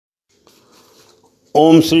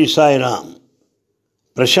ఓం శ్రీ సాయిరామ్.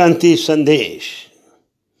 ప్రశాంతి సందేశ్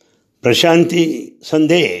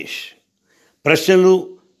ప్రశ్నలు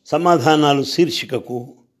సమాధానాలు శీర్షికకు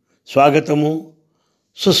స్వాగతము,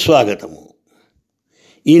 సుస్వాగతము.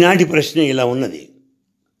 ఈనాటి ప్రశ్న ఇలా ఉన్నది: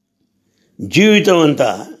 జీవితం అంతా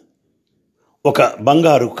ఒక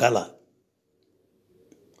బంగారు కళ,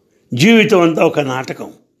 జీవితం అంతా ఒక నాటకం.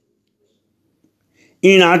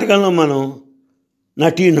 ఈ నాటకంలో మనం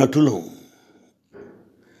నటీనటులు.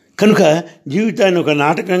 కనుక జీవితాన్ని ఒక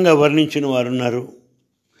నాటకంగా వర్ణించిన వారున్నారు,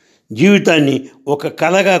 జీవితాన్ని ఒక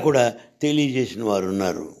కళగా కూడా తెలియజేసిన వారు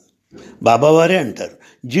ఉన్నారు. బాబావారే అంటారు,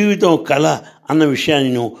 జీవితం కళ అన్న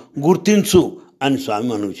విషయాన్ని నువ్వు గుర్తించు అని స్వామి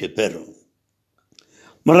మనకు చెప్పారు.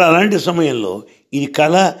 మరి అలాంటి సమయంలో ఇది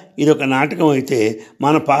కళ, ఇది ఒక నాటకం అయితే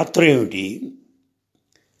మన పాత్ర ఏమిటి?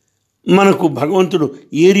 మనకు భగవంతుడు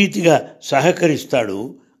ఏ రీతిగా సహకరిస్తాడు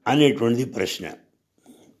అనేటువంటిది ప్రశ్న.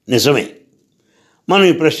 నిజమే, మనం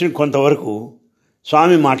ఈ ప్రశ్న కొంతవరకు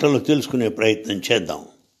స్వామి మాటల్లో తెలుసుకునే ప్రయత్నం చేద్దాం.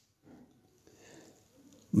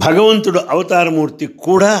 భగవంతుడు అవతారమూర్తి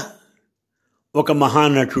కూడా ఒక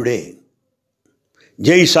మహానటుడే.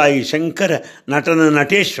 జై సాయి శంకర నటన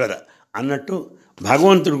నటేశ్వర అన్నట్టు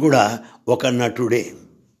భగవంతుడు కూడా ఒక నటుడే,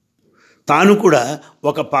 తాను కూడా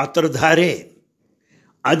ఒక పాత్రధారే.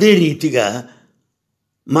 అదే రీతిగా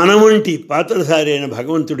మన వంటి పాత్రధారి అయిన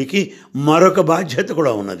భగవంతుడికి మరొక బాధ్యత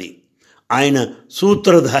కూడా ఉన్నది. ఆయన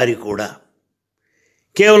సూత్రధారి కూడా.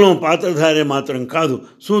 కేవలం పాత్రధారి మాత్రం కాదు,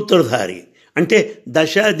 సూత్రధారి అంటే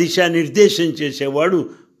దశ దిశ నిర్దేశం చేసేవాడు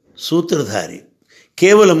సూత్రధారి.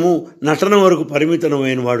 కేవలము నటన వరకు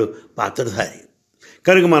పరిమితమైన వాడు పాత్రధారి.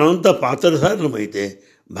 కనుక మనమంతా పాత్రధారులమైతే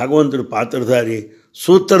భగవంతుడు పాత్రధారి,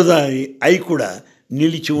 సూత్రధారి అయి కూడా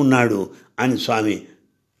నిలిచి ఉన్నాడు అని స్వామి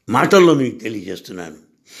మాటల్లో మీకు తెలియజేస్తున్నాను.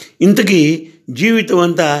 ఇంతకీ జీవితం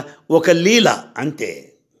అంతా ఒక లీల, అంతే,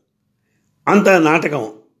 అంత నాటకం.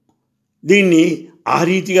 దీన్ని ఆ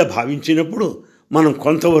రీతిగా భావించినప్పుడు మనం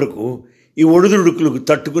కొంతవరకు ఈ ఒడిదుడుకులకు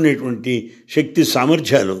తట్టుకునేటువంటి శక్తి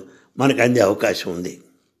సామర్థ్యాలు మనకు అందే అవకాశం ఉంది.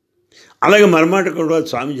 అలాగే మరమాట కూడా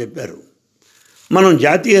స్వామి చెప్పారు, మనం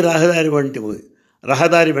జాతీయ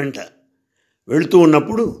రహదారి వెంట వెళుతూ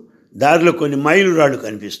ఉన్నప్పుడు దారిలో కొన్ని మైలురాళ్ళు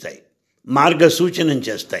కనిపిస్తాయి, మార్గ సూచనం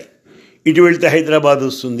చేస్తాయి. ఇటు వెళ్తే హైదరాబాద్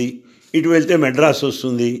వస్తుంది, ఇటు వెళ్తే మెడ్రాస్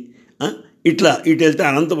వస్తుంది, ఇటు వెళ్తే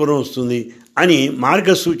అనంతపురం వస్తుంది అని మార్గ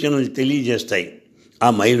సూచనలు తెలియజేస్తాయి ఆ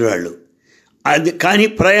మైలురాళ్ళు. అది కానీ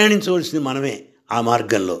ప్రయాణించవలసింది మనమే ఆ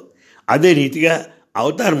మార్గంలో. అదే రీతిగా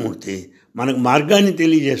అవతారమూర్తి మనకు మార్గాన్ని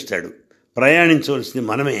తెలియజేస్తాడు, ప్రయాణించవలసింది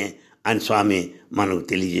మనమే అని స్వామి మనకు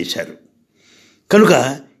తెలియజేశారు. కనుక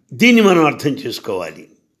దీన్ని మనం అర్థం చేసుకోవాలి.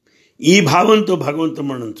 ఈ భావంతో భగవంతుడు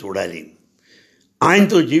మనం చూడాలి,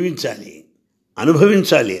 ఆయనతో జీవించాలి,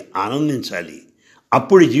 అనుభవించాలి, ఆనందించాలి.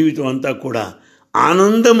 అప్పుడు జీవితం అంతా కూడా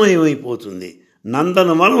ఆనందమయమైపోతుంది,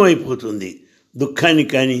 నందనవనం అయిపోతుంది.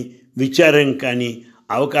 దుఃఖానికి కానీ విచారం కానీ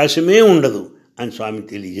అవకాశమే ఉండదు అని స్వామి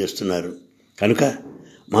తెలియజేస్తున్నారు. కనుక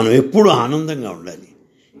మనం ఎప్పుడు ఆనందంగా ఉండాలి,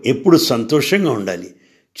 ఎప్పుడు సంతోషంగా ఉండాలి,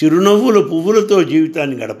 చిరునవ్వుల పువ్వులతో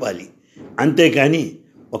జీవితాన్ని గడపాలి. అంతేకాని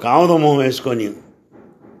ఒక ఆముదమం వేసుకొని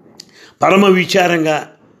పరమ విచారంగా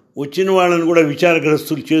వచ్చిన వాళ్ళని కూడా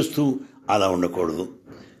విచారగ్రస్తులు చేస్తూ అలా ఉండకూడదు.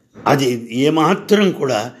 అది ఏమాత్రం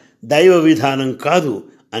కూడా దైవ విధానం కాదు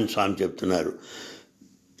అని స్వామి చెప్తున్నారు.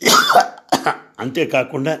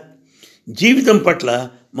 అంతేకాకుండా జీవితం పట్ల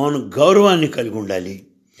మనం గౌరవాన్ని కలిగి ఉండాలి,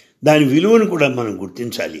 దాని విలువను కూడా మనం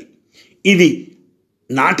గుర్తించాలి. ఇది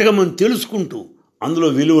నాటకం అని తెలుసుకుంటూ అందులో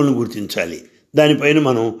విలువను గుర్తించాలి, దానిపైన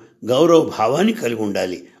మనం గౌరవ భావాన్ని కలిగి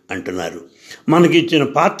ఉండాలి అంటున్నారు. మనకిచ్చిన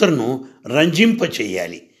పాత్రను రంజింప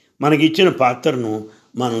చేయాలి, మనకిచ్చిన పాత్రను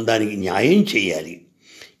మనం దానికి న్యాయం చేయాలి.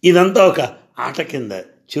 ఇదంతా ఒక ఆట కింద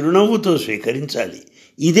చిరునవ్వుతో స్వీకరించాలి.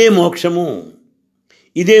 ఇదే మోక్షము,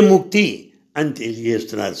 ఇదే ముక్తి అని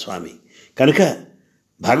తెలియజేస్తున్నారు స్వామి. కనుక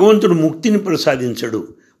భగవంతుడు ముక్తిని ప్రసాదించడు,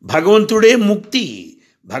 భగవంతుడే ముక్తి,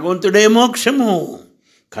 భగవంతుడే మోక్షము.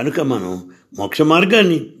 కనుక మనం మోక్ష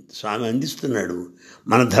మార్గాన్ని స్వామి అందిస్తున్నాడు.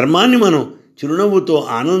 మన ధర్మాన్ని మనం చిరునవ్వుతో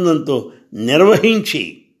ఆనందంతో నిర్వహించి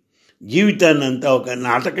జీవితాన్ని అంతా ఒక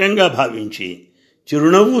నాటకంగా భావించి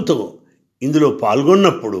చిరునవ్వుతో ఇందులో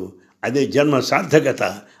పాల్గొన్నప్పుడు అదే జన్మ సార్థకత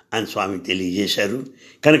అని స్వామి తెలియజేశారు.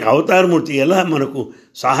 కనుక అవతారమూర్తి ఎలా మనకు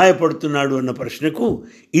సహాయపడుతున్నాడు అన్న ప్రశ్నకు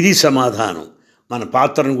ఇది సమాధానం. మన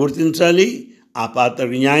పాత్రను గుర్తించాలి, ఆ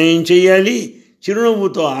పాత్రకు న్యాయం చేయాలి,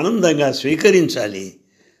 చిరునవ్వుతో ఆనందంగా స్వీకరించాలి,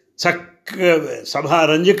 చక్కగా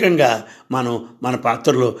సభారంజకంగా మనం మన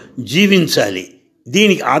పాత్రలో జీవించాలి.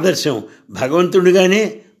 దీనికి ఆదర్శం భగవంతుడిగానే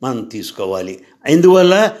మనం తీసుకోవాలి.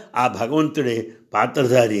 అందువల్ల ఆ భగవంతుడే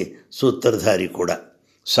పాత్రధారి, సూత్రధారి కూడా.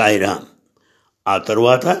 సాయిరామ్. ఆ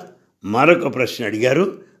తరువాత మరొక ప్రశ్న అడిగారు,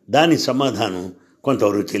 దాని సమాధానం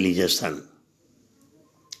కొంతవరకు తెలియజేస్తాను.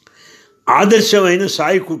 ఆదర్శమైన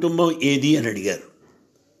సాయి కుటుంబం ఏది అని అడిగారు.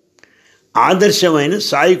 ఆదర్శమైన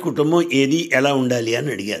సాయి కుటుంబం ఏది, ఎలా ఉండాలి అని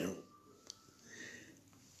అడిగారు.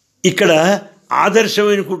 ఇక్కడ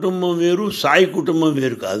ఆదర్శమైన కుటుంబం వేరు, సాయి కుటుంబం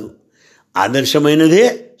వేరు కాదు. ఆదర్శమైనదే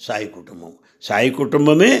సాయి కుటుంబం, సాయి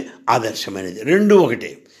కుటుంబమే ఆదర్శమైనది. రెండు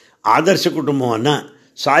ఒకటే. ఆదర్శ కుటుంబం అన్నా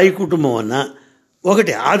సాయి కుటుంబం అన్నా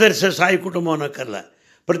ఒకటే. ఆదర్శ సాయి కుటుంబం అన్నకల్లా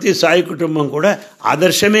ప్రతి సాయి కుటుంబం కూడా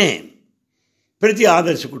ఆదర్శమే, ప్రతి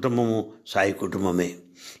ఆదర్శ కుటుంబము సాయి కుటుంబమే.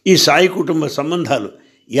 ఈ సాయి కుటుంబ సంబంధాలు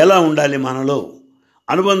ఎలా ఉండాలి, మనలో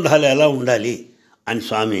అనుబంధాలు ఎలా ఉండాలి అని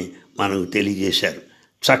స్వామి మనకు తెలియజేశారు.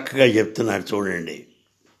 చక్కగా చెప్తున్నారు చూడండి.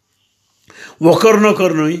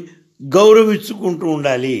 ఒకరినొకరిని గౌరవించుకుంటూ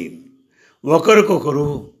ఉండాలి, ఒకరికొకరు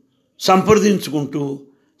సంప్రదించుకుంటూ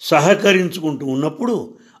సహకరించుకుంటూ ఉన్నప్పుడు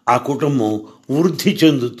ఆ కుటుంబం వృద్ధి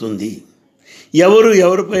చెందుతుంది.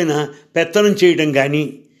 ఎవరిపైన పెత్తనం చేయడం కానీ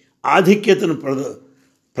ఆధిక్యతను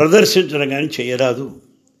ప్రదర్శించడం కానీ చేయరాదు.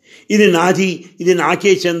 ఇది నాది, ఇది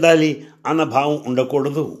నాకే చెందాలి అన్న భావం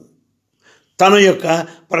ఉండకూడదు. తన యొక్క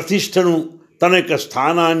ప్రతిష్టను, తన యొక్క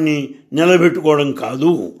స్థానాన్ని నిలబెట్టుకోవడం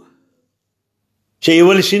కాదు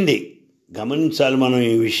చేయవలసింది. గమనించాలి మనం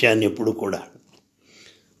ఈ విషయాన్ని ఎప్పుడు కూడా.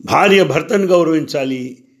 భార్య భర్తను గౌరవించాలి,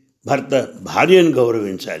 భర్త భార్యను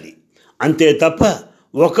గౌరవించాలి, అంతే తప్ప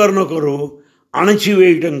ఒకరినొకరు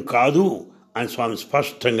అణచివేయటం కాదు అని స్వామి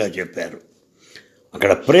స్పష్టంగా చెప్పారు.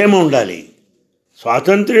 అక్కడ ప్రేమ ఉండాలి,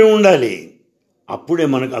 స్వాతంత్ర్యం ఉండాలి, అప్పుడే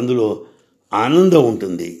మనకు అందులో ఆనందం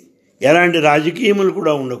ఉంటుంది. ఎలాంటి రాజకీయములు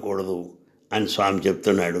కూడా ఉండకూడదు అని స్వామి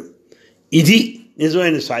చెప్తున్నాడు. ఇది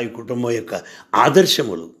నిజమైన సాయి కుటుంబం యొక్క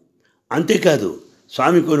ఆదర్శములు. అంతేకాదు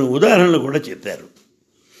స్వామి కొన్ని ఉదాహరణలు కూడా చెప్పారు.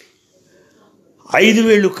 5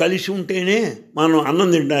 వేళ్ళు కలిసి ఉంటేనే మనం అన్నం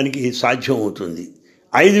తినడానికి సాధ్యం అవుతుంది.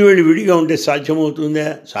 5 వేళ్ళు విడిగా ఉంటే సాధ్యమవుతుందా?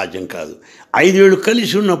 సాధ్యం కాదు. 5 వేళ్ళు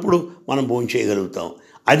కలిసి ఉన్నప్పుడు మనం భోంచేయగలుగుతాం.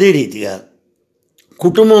 అదే రీతిగా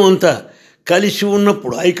కుటుంబం అంతా కలిసి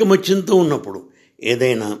ఉన్నప్పుడు, ఐకమత్యంతో ఉన్నప్పుడు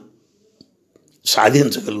ఏదైనా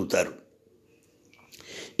సాధించగలుగుతారు.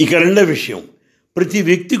 ఇక రెండో విషయం, ప్రతి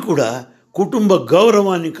వ్యక్తి కూడా కుటుంబ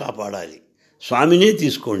గౌరవాన్ని కాపాడాలి. స్వామినే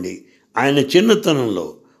తీసుకోండి. ఆయన చిన్నతనంలో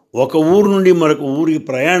ఒక ఊరు నుండి మరొక ఊరికి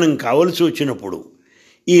ప్రయాణం కావలసి వచ్చినప్పుడు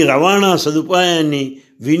ఈ రవాణా సదుపాయాన్ని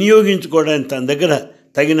వినియోగించుకోవడానికి తన దగ్గర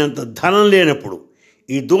తగినంత ధనం లేనప్పుడు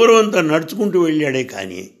ఈ దూరం అంతా నడుచుకుంటూ వెళ్ళాడే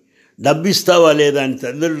కానీ డబ్బిస్తావా లేదా అని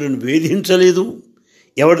తల్లిదండ్రులను వేధించలేదు,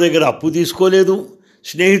 ఎవరి దగ్గర అప్పు తీసుకోలేదు,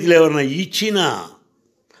 స్నేహితులు ఎవరైనా ఇచ్చినా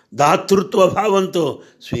దాతృత్వ భావంతో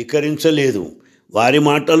స్వీకరించలేదు. వారి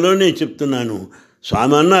మాటల్లోనే చెప్తున్నాను.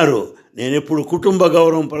 స్వామి అన్నారు, నేను ఎప్పుడు కుటుంబ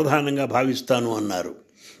గౌరవం ప్రధానంగా భావిస్తాను అన్నారు.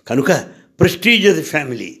 కనుక ప్రెస్టీజ్ ఆఫ్ ది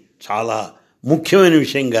ఫ్యామిలీ చాలా ముఖ్యమైన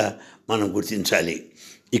విషయంగా మనం గుర్తించాలి.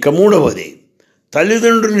 ఇక మూడవది,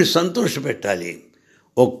 తల్లిదండ్రుల్ని సంతోషపెట్టాలి.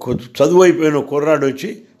 ఒక చదువు అయిపోయిన కుర్రాడు వచ్చి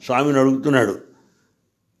స్వామిని అడుగుతున్నాడు,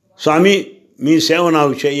 స్వామి మీ సేవ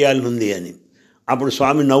నాకు చేయాలనుంది అని. అప్పుడు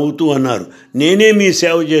స్వామి నవ్వుతూ అన్నారు, నేనే మీ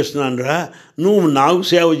సేవ చేస్తున్నాను రా, నువ్వు నాకు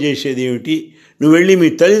సేవ చేసేది ఏమిటి? నువ్వు వెళ్ళి మీ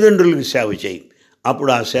తల్లిదండ్రులకు సేవ చేయి,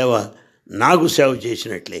 అప్పుడు ఆ సేవ నాకు సేవ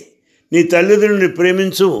చేసినట్లే. నీ తల్లిదండ్రులని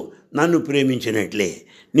ప్రేమించు, నన్ను ప్రేమించినట్లే.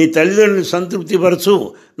 నీ తల్లిదండ్రులను సంతృప్తిపరచు,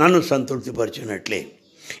 నన్ను సంతృప్తిపరిచినట్లే.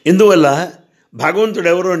 ఇందువల్ల భగవంతుడు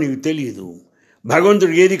ఎవరో నీకు తెలియదు,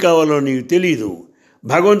 భగవంతుడు ఏది కావాలో నీకు తెలియదు,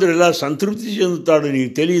 భగవంతుడు ఎలా సంతృప్తి చెందుతాడో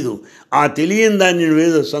నీకు తెలియదు. ఆ తెలియని దాన్ని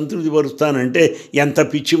నువ్వేదో సంతృప్తిపరుస్తానంటే ఎంత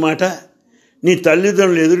పిచ్చి మాట. నీ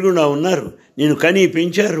తల్లిదండ్రులు ఎదురుగుండా ఉన్నారు, నేను కని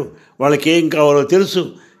పెంచారు, వాళ్ళకి ఏం కావాలో తెలుసు,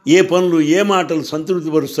 ఏ పనులు ఏ మాటలు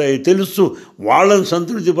సంతృప్తిపరుస్తాయో తెలుసు. వాళ్ళని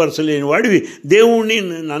సంతృప్తిపరచలేని వాడివి దేవుణ్ణి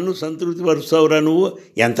నన్ను సంతృప్తిపరుస్తావురా నువ్వు,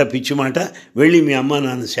 ఎంత పిచ్చి మాట. వెళ్ళి మీ అమ్మ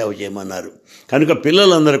నాన్న సేవ చేయమన్నారు. కనుక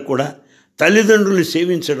పిల్లలందరికీ కూడా తల్లిదండ్రుల్ని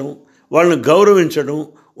సేవించడం, వాళ్ళని గౌరవించడం,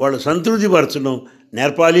 వాళ్ళ సంతృప్తిపరచడం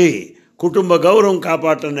నేర్పాలి. కుటుంబ గౌరవం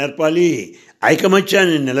కాపాడటం నేర్పాలి.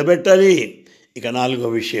 ఐకమత్యాన్ని నిలబెట్టాలి. ఇక నాలుగో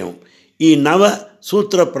విషయం, ఈ నవ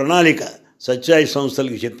సూత్ర ప్రణాళిక సత్యాయి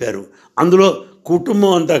సంస్థలకు చెప్పారు. అందులో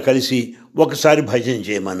కుటుంబం అంతా కలిసి ఒకసారి భజన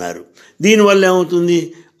చేయమన్నారు. దీనివల్ల ఏమవుతుంది?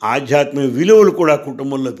 ఆధ్యాత్మిక విలువలు కూడా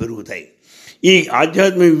కుటుంబంలో పెరుగుతాయి. ఈ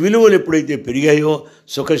ఆధ్యాత్మిక విలువలు ఎప్పుడైతే పెరిగాయో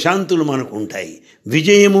సుఖశాంతులు మనకు ఉంటాయి.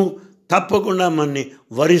 విజయము తప్పకుండా మనని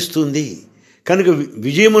వరిస్తుంది. కనుక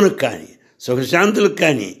విజయమునకు కానీ సుఖశాంతులకు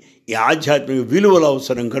కానీ ఈ ఆధ్యాత్మిక విలువలు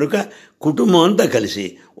అవసరం. కనుక కుటుంబం అంతా కలిసి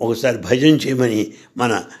ఒకసారి భజన చేయమని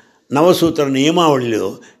మన నవసూత్ర నియమావళిలో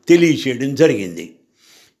తెలియచేయడం జరిగింది.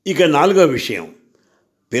 ఇక నాలుగో విషయం,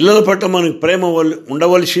 పిల్లల పట్ల మనకు ప్రేమ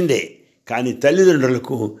ఉండవలసిందే, కానీ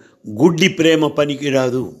తల్లిదండ్రులకు గుడ్డి ప్రేమ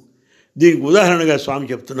పనికిరాదు. దీనికి ఉదాహరణగా స్వామి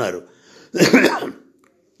చెప్తున్నారు.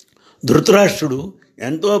 ధృతరాష్ట్రుడు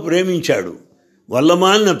ఎంతో ప్రేమించాడు,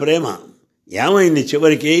 వల్లమాలిన ప్రేమ, ఏమైంది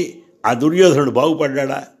చివరికి? ఆ దుర్యోధనుడు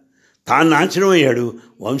బాగుపడ్డా? తాను నాశనం అయ్యాడు,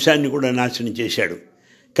 వంశాన్ని కూడా నాశనం చేశాడు.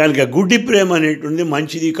 కనుక గుడ్డి ప్రేమ అనేటువంటి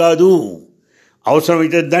మంచిది కాదు.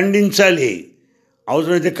 అవసరమైతే దండించాలి,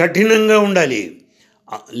 అవసరమైతే కఠినంగా ఉండాలి,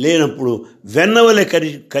 లేనప్పుడు వెన్నవలే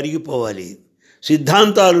కరిగిపోవాలి.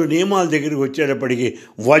 సిద్ధాంతాలు నియమాల దగ్గరికి వచ్చేటప్పటికి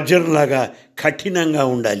వజ్రంలాగా కఠినంగా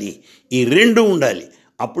ఉండాలి. ఈ రెండు ఉండాలి.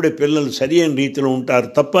 అప్పుడే పిల్లలు సరి అయిన రీతిలో ఉంటారు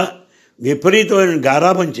తప్ప విపరీతమైన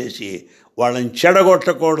గారాబం చేసి వాళ్ళని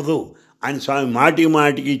చెడగొట్టకూడదు అని స్వామి మాటి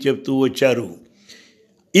మాటికి చెప్తూ వచ్చారు.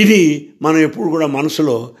 ఇది మనం ఎప్పుడు కూడా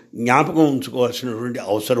మనసులో జ్ఞాపకం ఉంచుకోవాల్సినటువంటి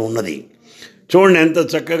అవసరం ఉన్నది. చూడండి ఎంత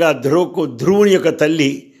చక్కగా ధ్రువుని యొక్క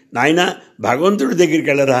తల్లి, నాయన భగవంతుడి దగ్గరికి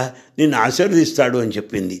వెళ్ళరా, నిన్ను ఆశీర్వదిస్తాడు అని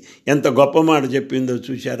చెప్పింది. ఎంత గొప్ప మాట చెప్పిందో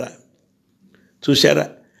చూశారా?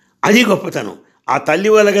 అది గొప్పతనం. ఆ తల్లి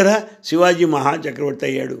వల్ల కదా శివాజీ మహాచక్రవర్తి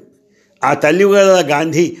అయ్యాడు. ఆ తల్లి వల్ల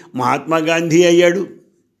గాంధీ మహాత్మా గాంధీ అయ్యాడు.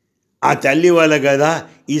 ఆ తల్లి వల్ల కదా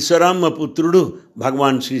ఈశ్వరామ్మ పుత్రుడు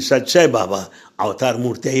భగవాన్ శ్రీ సత్యసాయి బాబా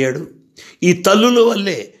అవతారమూర్తి అయ్యాడు. ఈ తల్లుల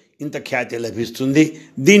వల్లే ఇంత ఖ్యాతి లభిస్తుంది.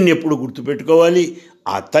 దీన్ని ఎప్పుడు గుర్తుపెట్టుకోవాలి.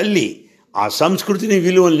 ఆ తల్లి ఆ సంస్కృతిని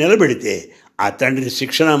విలువలు నిలబెడితే ఆ తండ్రిని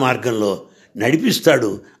శిక్షణా మార్గంలో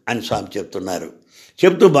నడిపిస్తాడు అని స్వామి చెప్తున్నారు.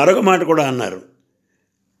 చెప్తూ మరొక మాట కూడా అన్నారు.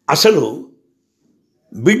 అసలు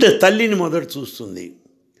బిడ్డ తల్లిని మొదట చూస్తుంది,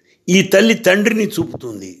 ఈ తల్లి తండ్రిని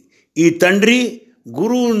చూపుతుంది, ఈ తండ్రి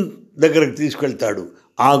గురువు దగ్గరకు తీసుకెళ్తాడు,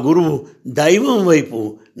 ఆ గురువు దైవం వైపు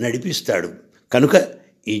నడిపిస్తాడు. కనుక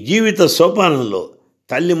ఈ జీవిత సోపానంలో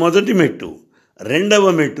తల్లి మొదటి మెట్టు, రెండవ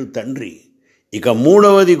మెట్టు తండ్రి, ఇక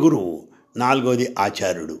మూడవది గురువు, నాలుగవది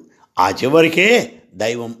ఆచార్యుడు, ఆ చివరికే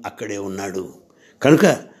దైవం అక్కడే ఉన్నాడు. కనుక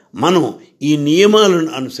మనం ఈ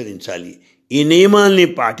నియమాలను అనుసరించాలి, ఈ నియమాల్ని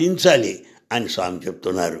పాటించాలి అని స్వామి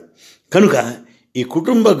చెప్తున్నారు. కనుక ఈ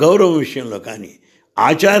కుటుంబ గౌరవ విషయంలో కానీ,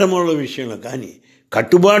 ఆచారముల విషయంలో కానీ,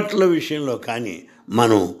 కట్టుబాట్ల విషయంలో కానీ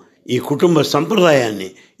మనం ఈ కుటుంబ సంప్రదాయాన్ని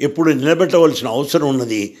ఎప్పుడు నిలబెట్టవలసిన అవసరం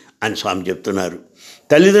ఉన్నది అని స్వామి చెప్తున్నారు.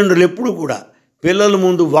 తల్లిదండ్రులు ఎప్పుడు కూడా పిల్లల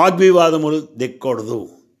ముందు వాగ్వివాదములు దిక్కకూడదు,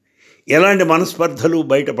 ఎలాంటి మనస్పర్ధలు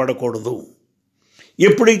బయటపడకూడదు.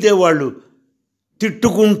 ఎప్పుడైతే వాళ్ళు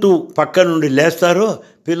తిట్టుకుంటూ పక్క నుండి లేస్తారో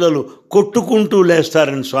పిల్లలు కొట్టుకుంటూ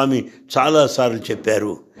లేస్తారని స్వామి చాలాసార్లు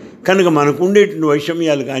చెప్పారు. కనుక మనకుండేటువంటి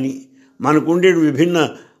వైషమ్యాలు కానీ, మనకుండే విభిన్న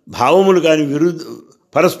భావములు కానీ,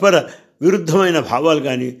 పరస్పర విరుద్ధమైన భావాలు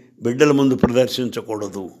కానీ బిడ్డల ముందు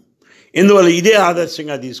ప్రదర్శించకూడదు. ఎందువల్ల ఇదే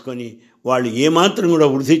ఆదర్శంగా తీసుకొని వాళ్ళు ఏమాత్రం కూడా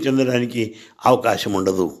వృద్ధి చెందడానికి అవకాశం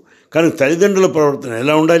ఉండదు. కనుక తల్లిదండ్రుల ప్రవర్తన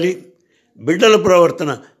ఎలా ఉండాలి, బిడ్డల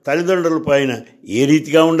ప్రవర్తన తల్లిదండ్రుల పైన ఏ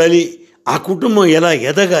రీతిగా ఉండాలి, ఆ కుటుంబం ఎలా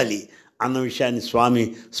ఎదగాలి అన్న విషయాన్ని స్వామి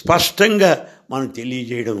స్పష్టంగా మనం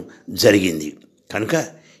తెలియజేయడం జరిగింది. కనుక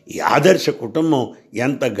ఈ ఆదర్శ కుటుంబం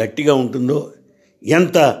ఎంత గట్టిగా ఉంటుందో,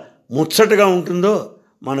 ఎంత ముచ్చటగా ఉంటుందో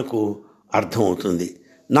మనకు అర్థమవుతుంది.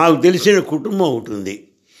 నాకు తెలిసిన కుటుంబం ఉంటుంది.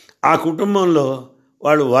 ఆ కుటుంబంలో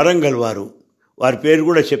వాళ్ళు వరంగల్ వారు, వారి పేరు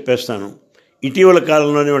కూడా చెప్పేస్తాను. ఇటీవల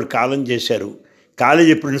కాలంలోనే వాళ్ళు కాలం చేశారు,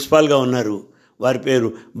 కాలేజీ ప్రిన్సిపాల్గా ఉన్నారు. వారి పేరు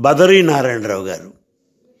బదరీ నారాయణరావు గారు.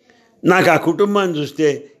 నాకు ఆ కుటుంబాన్ని చూస్తే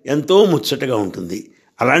ఎంతో ముచ్చటగా ఉంటుంది.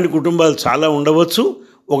 అలాంటి కుటుంబాలు చాలా ఉండవచ్చు.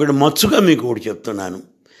 ఒకటి మచ్చుగా మీకు ఒకటి చెప్తున్నాను.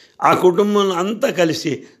 ఆ కుటుంబంలో అంతా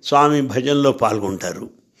కలిసి స్వామి భజనలో పాల్గొంటారు.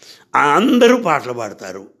 అందరూ పాటలు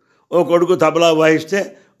పాడతారు. ఓ కొడుకు తబలా వాయిస్తే,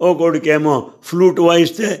 ఓ కొడుకేమో ఫ్లూట్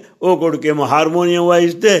వాయిస్తే, ఓ కొడుకేమో హార్మోనియం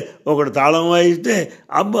వాయిస్తే, ఒకడు తాళం వాయిస్తే,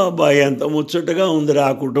 అబ్బా ఎంత ముచ్చటగా ఉందిరా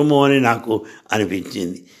ఆ కుటుంబం అని నాకు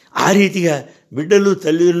అనిపించింది. ఆ రీతిగా బిడ్డలు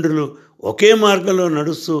తల్లిదండ్రులు ఒకే మార్గంలో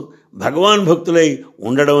నడుస్తూ భగవాన్ భక్తులై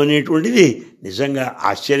ఉండడం అనేటువంటిది నిజంగా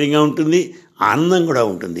ఆశ్చర్యంగా ఉంటుంది, ఆనందం కూడా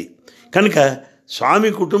ఉంటుంది. కనుక స్వామి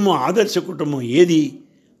కుటుంబం, ఆదర్శ కుటుంబం ఏది?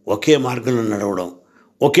 ఒకే మార్గంలో నడవడం,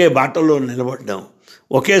 ఒకే బాటలో నిలబడడం,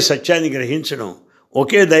 ఒకే సత్యాన్ని గ్రహించడం,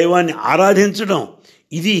 ఒకే దైవాన్ని ఆరాధించడం,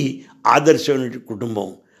 ఇది ఆదర్శమైన కుటుంబం.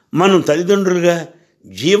 మనం తల్లిదండ్రులుగా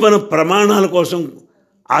జీవన ప్రమాణాల కోసం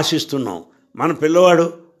ఆశిస్తున్నాం. మన పిల్లవాడు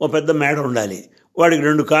ఓ పెద్ద మేడ ఉండాలి, వాడికి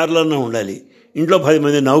 2 కార్లన్నా ఉండాలి, ఇంట్లో 10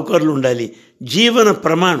 మంది నౌకర్లు ఉండాలి. జీవన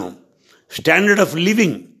ప్రమాణం, స్టాండర్డ్ ఆఫ్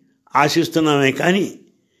లివింగ్ ఆశిస్తున్నామే కానీ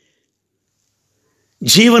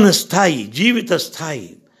జీవన స్థాయి, జీవిత స్థాయి,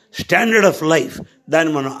 స్టాండర్డ్ ఆఫ్ లైఫ్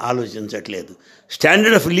దాన్ని మనం ఆలోచించట్లేదు.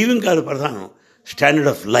 స్టాండర్డ్ ఆఫ్ లివింగ్ కాదు ప్రధానం, స్టాండర్డ్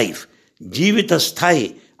ఆఫ్ లైఫ్, జీవిత స్థాయి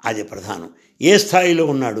అది ప్రధానం. ఏ స్థాయిలో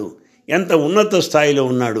ఉన్నాడు, ఎంత ఉన్నత స్థాయిలో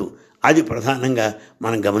ఉన్నాడు, అది ప్రధానంగా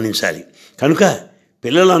మనం గమనించాలి. కనుక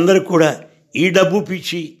పిల్లలందరూ కూడా ఈ డబ్బు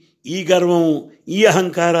పిచ్చి, ఈ గర్వము, ఈ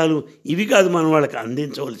అహంకారాలు ఇవి కాదు మనం వాళ్ళకి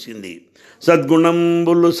అందించవలసింది.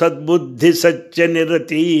 సద్గుణంబులు, సద్బుద్ధి, సత్య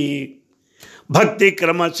నిరతి, భక్తి,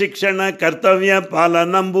 క్రమశిక్షణ, కర్తవ్య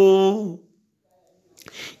పాలనంబు,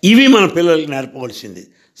 ఇవి మన పిల్లలకి నేర్పవలసింది.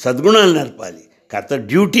 సద్గుణాలు నేర్పాలి, కర్త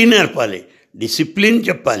డ్యూటీ నేర్పాలి, డిసిప్లిన్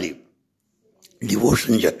చెప్పాలి,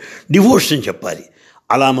 డివోషన్ చెప్పాలి.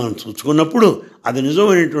 అలా మనం చూసుకున్నప్పుడు అది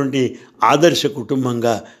నిజమైనటువంటి ఆదర్శ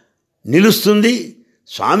కుటుంబంగా నిలుస్తుంది.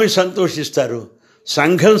 స్వామి సంతోషిస్తారు,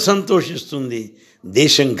 సంఘం సంతోషిస్తుంది,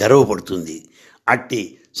 దేశం గర్వపడుతుంది.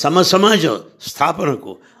 అట్టి సమసమాజ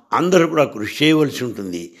స్థాపనకు అందరూ కూడా కృషి చేయవలసి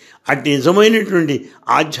ఉంటుంది. అట్టి నిజమైనటువంటి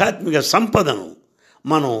ఆధ్యాత్మిక సంపదను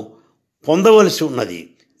మనం పొందవలసి ఉన్నది.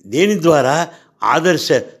 దేని ద్వారా? ఆదర్శ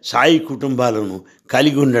సాయి కుటుంబాలను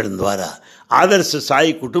కలిగి ఉండడం ద్వారా, ఆదర్శ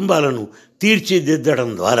సాయి కుటుంబాలను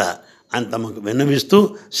తీర్చిదిద్దడం ద్వారా. అంత మాకు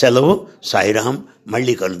విన్నవిస్తూ సెలవు. సాయిరాం.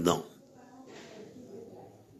 మళ్ళీ కలుద్దాం.